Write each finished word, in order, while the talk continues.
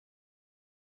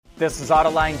This is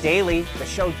Autoline Daily, the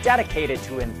show dedicated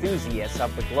to enthusiasts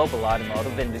of the global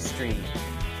automotive industry.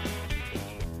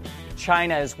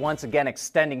 China is once again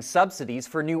extending subsidies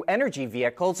for new energy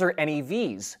vehicles, or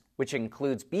NEVs, which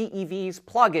includes BEVs,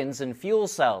 plug-ins, and fuel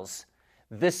cells.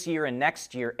 This year and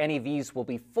next year, NEVs will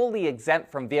be fully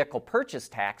exempt from vehicle purchase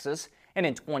taxes, and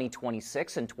in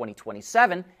 2026 and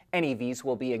 2027, NEVs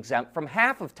will be exempt from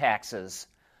half of taxes.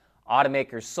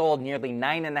 Automakers sold nearly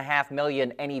 9.5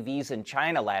 million NEVs in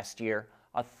China last year,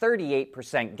 a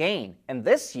 38% gain, and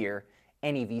this year,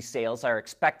 NEV sales are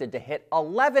expected to hit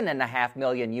 11.5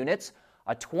 million units,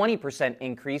 a 20%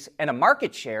 increase, and a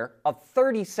market share of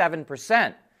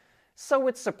 37%. So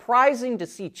it's surprising to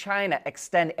see China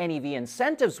extend NEV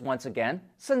incentives once again,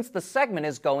 since the segment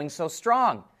is going so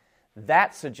strong.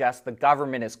 That suggests the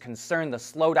government is concerned the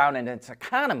slowdown in its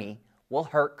economy will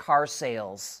hurt car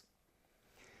sales.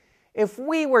 If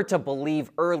we were to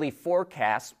believe early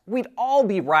forecasts, we'd all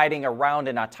be riding around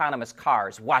in autonomous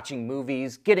cars, watching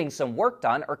movies, getting some work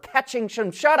done, or catching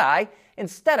some shut-eye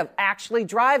instead of actually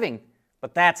driving.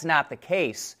 But that's not the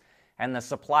case. And the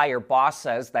supplier Bosch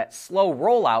says that slow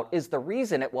rollout is the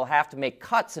reason it will have to make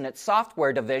cuts in its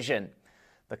software division.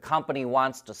 The company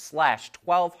wants to slash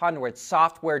 1,200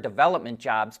 software development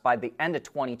jobs by the end of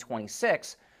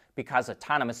 2026 because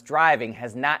autonomous driving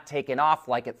has not taken off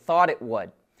like it thought it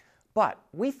would. But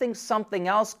we think something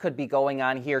else could be going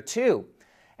on here too.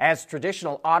 As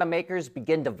traditional automakers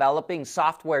begin developing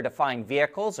software-defined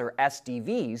vehicles, or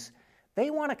SDVs,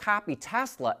 they want to copy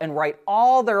Tesla and write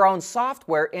all their own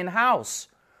software in-house.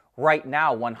 Right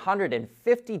now,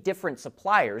 150 different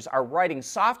suppliers are writing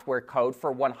software code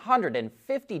for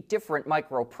 150 different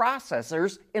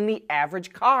microprocessors in the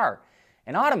average car.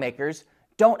 And automakers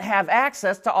don't have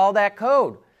access to all that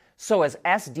code. So as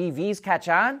SDVs catch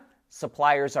on,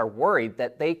 suppliers are worried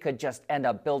that they could just end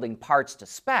up building parts to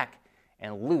spec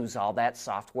and lose all that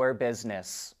software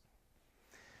business.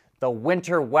 The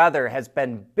winter weather has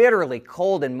been bitterly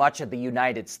cold in much of the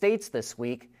United States this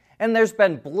week, and there's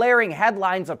been blaring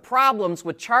headlines of problems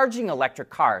with charging electric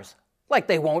cars, like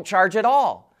they won't charge at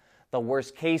all. The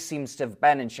worst case seems to have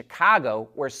been in Chicago,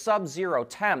 where sub-zero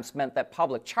temps meant that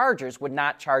public chargers would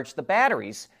not charge the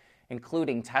batteries,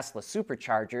 including Tesla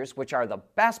superchargers, which are the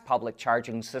best public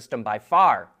charging system by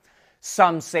far.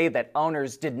 Some say that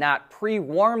owners did not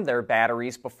pre-warm their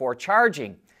batteries before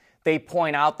charging. They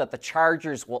point out that the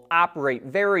chargers will operate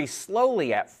very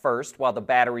slowly at first while the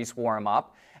batteries warm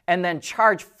up, and then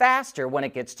charge faster when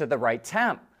it gets to the right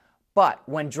temp. But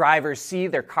when drivers see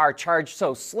their car charge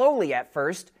so slowly at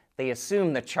first, they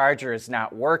assume the charger is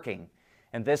not working.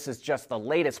 And this is just the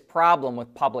latest problem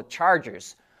with public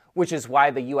chargers, which is why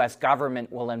the U.S.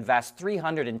 government will invest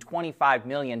 $325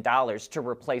 million to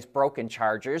replace broken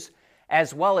chargers,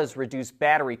 as well as reduce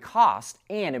battery cost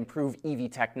and improve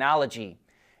EV technology.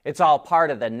 It's all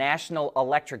part of the National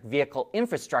Electric Vehicle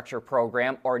Infrastructure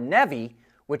Program, or NEVI,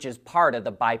 which is part of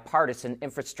the Bipartisan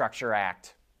Infrastructure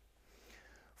Act.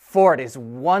 Ford is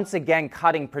once again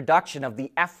cutting production of the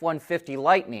F-150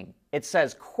 Lightning. It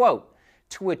says, quote,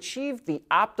 "To achieve the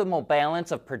optimal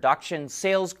balance of production,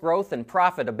 sales growth, and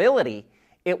profitability,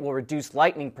 it will reduce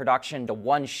Lightning production to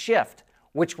one shift,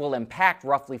 which will impact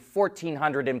roughly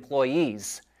 1,400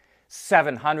 employees.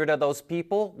 700 of those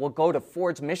people will go to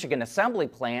Ford's Michigan assembly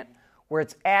plant, where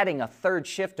it's adding a third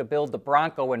shift to build the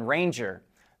Bronco and Ranger.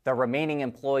 The remaining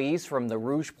employees from the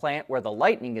Rouge plant, where the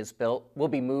Lightning is built, will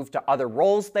be moved to other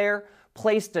roles there,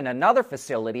 placed in another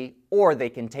facility, or they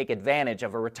can take advantage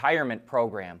of a retirement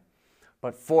program.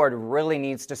 But Ford really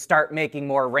needs to start making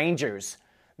more Rangers.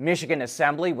 Michigan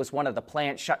Assembly was one of the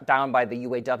plants shut down by the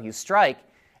UAW strike,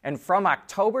 and from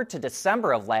October to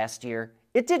December of last year,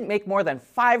 it didn't make more than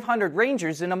 500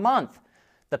 Rangers in a month.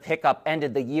 The pickup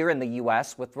ended the year in the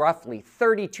U.S. with roughly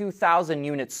 32,000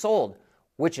 units sold,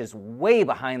 which is way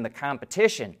behind the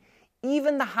competition.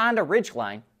 Even the Honda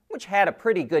Ridgeline, which had a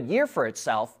pretty good year for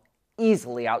itself,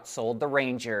 easily outsold the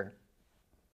Ranger.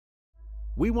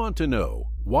 We want to know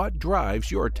what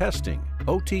drives your testing.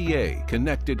 OTA,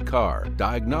 connected car,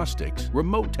 diagnostics,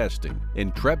 remote testing.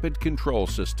 Intrepid Control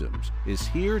Systems is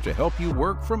here to help you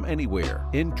work from anywhere.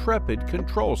 Intrepid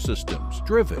Control Systems,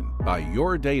 driven by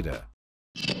your data.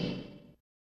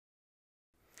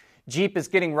 Jeep is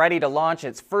getting ready to launch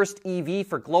its first EV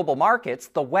for global markets,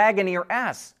 the Wagoneer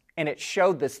S, and it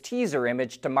showed this teaser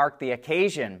image to mark the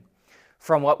occasion.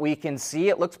 From what we can see,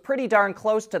 it looks pretty darn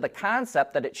close to the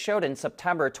concept that it showed in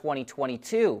September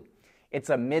 2022. It's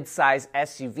a mid-size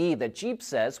SUV that Jeep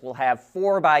says will have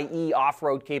 4xe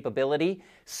off-road capability,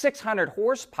 600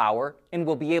 horsepower, and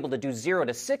will be able to do 0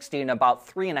 to 60 in about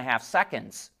 3.5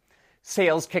 seconds.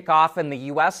 Sales kick off in the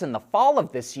U.S. in the fall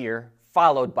of this year,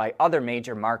 followed by other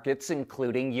major markets,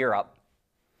 including Europe.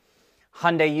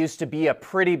 Hyundai used to be a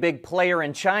pretty big player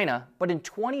in China, but in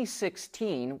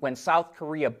 2016, when South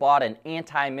Korea bought an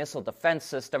anti-missile defense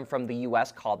system from the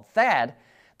U.S. called THAAD,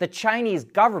 the Chinese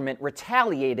government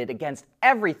retaliated against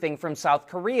everything from South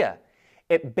Korea.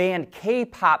 It banned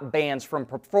K-pop bands from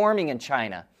performing in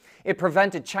China. It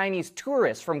prevented Chinese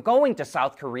tourists from going to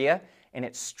South Korea, and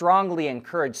it strongly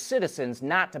encouraged citizens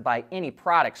not to buy any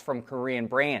products from Korean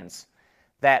brands.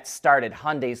 That started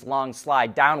Hyundai's long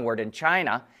slide downward in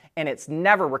China, and it's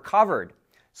never recovered.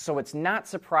 So it's not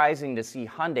surprising to see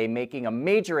Hyundai making a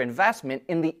major investment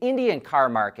in the Indian car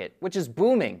market, which is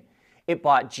booming. It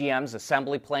bought GM's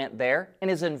assembly plant there and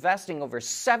is investing over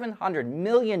 $700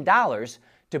 million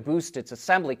to boost its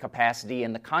assembly capacity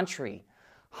in the country.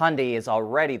 Hyundai is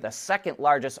already the second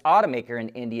largest automaker in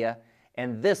India,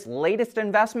 and this latest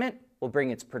investment will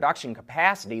bring its production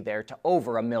capacity there to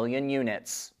over 1 million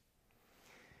units.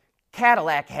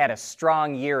 Cadillac had a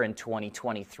strong year in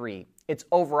 2023. Its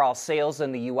overall sales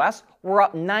in the U.S. were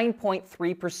up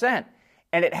 9.3%,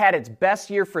 and it had its best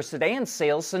year for sedan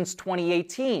sales since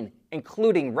 2018,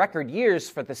 including record years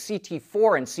for the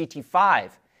CT4 and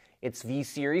CT5. Its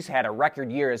V-Series had a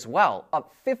record year as well,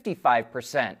 up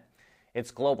 55%. Its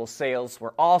global sales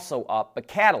were also up, but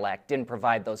Cadillac didn't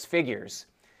provide those figures.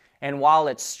 And while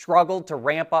it struggled to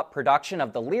ramp up production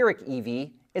of the Lyriq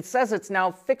EV, it says it's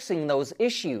now fixing those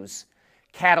issues.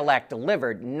 Cadillac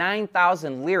delivered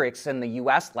 9,000 Lyriqs in the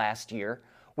U.S. last year,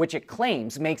 which it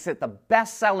claims makes it the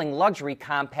best-selling luxury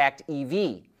compact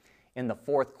EV. In the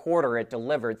fourth quarter, it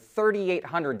delivered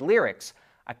 3,800 Lyriqs,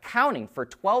 accounting for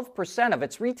 12% of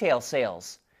its retail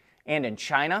sales. And in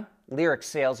China, Lyriq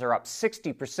sales are up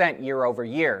 60% year over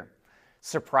year.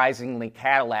 Surprisingly,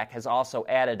 Cadillac has also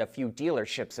added a few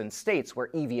dealerships in states where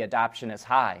EV adoption is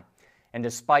high. And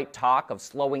despite talk of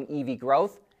slowing EV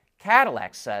growth,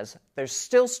 Cadillac says there's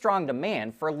still strong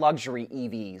demand for luxury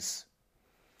EVs.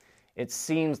 It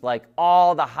seems like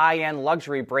all the high-end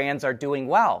luxury brands are doing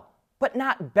well, but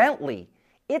not Bentley.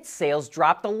 Its sales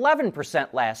dropped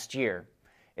 11% last year.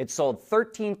 It sold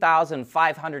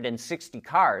 13,560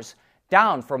 cars,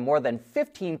 down from more than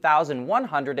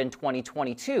 15,100 in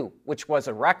 2022, which was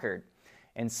a record.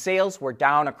 And sales were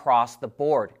down across the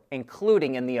board,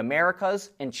 including in the Americas,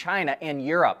 in China, and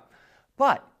Europe.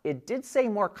 But it did say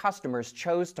more customers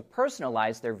chose to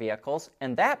personalize their vehicles,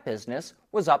 and that business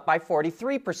was up by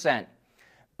 43%.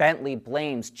 Bentley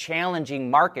blames challenging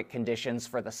market conditions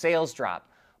for the sales drop,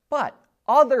 but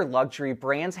other luxury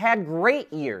brands had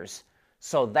great years.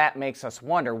 So that makes us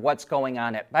wonder what's going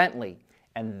on at Bentley,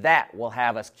 and that will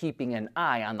have us keeping an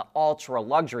eye on the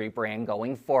ultra-luxury brand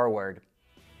going forward.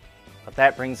 But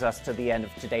that brings us to the end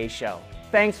of today's show.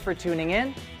 Thanks for tuning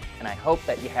in, and I hope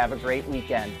that you have a great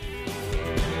weekend.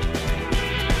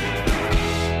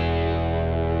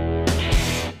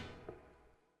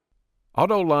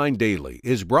 AutoLine Daily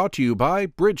is brought to you by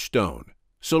Bridgestone,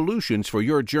 solutions for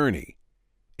your journey.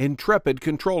 Intrepid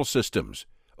Control Systems,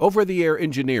 over-the-air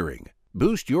engineering,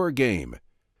 boost your game.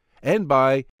 And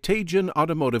by Teases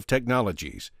Automotive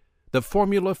Technologies, the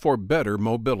formula for better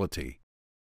mobility.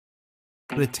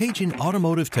 At Teases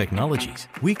Automotive Technologies,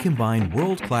 we combine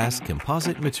world-class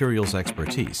composite materials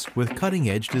expertise with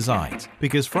cutting-edge designs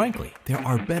because, frankly, there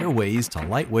are better ways to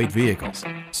lightweight vehicles.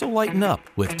 So lighten up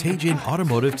with Teases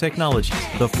Automotive Technologies,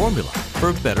 the formula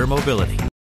for better mobility.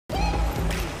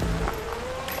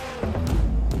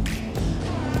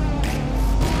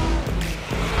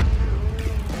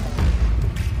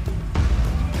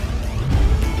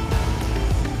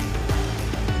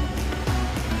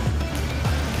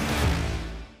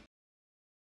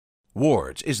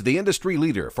 Wards is the industry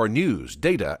leader for news,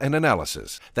 data, and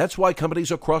analysis. That's why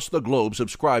companies across the globe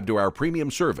subscribe to our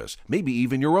premium service, maybe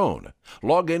even your own.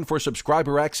 Log in for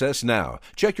subscriber access now.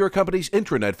 Check your company's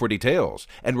intranet for details,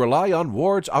 and rely on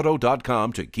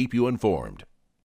wardsauto.com to keep you informed.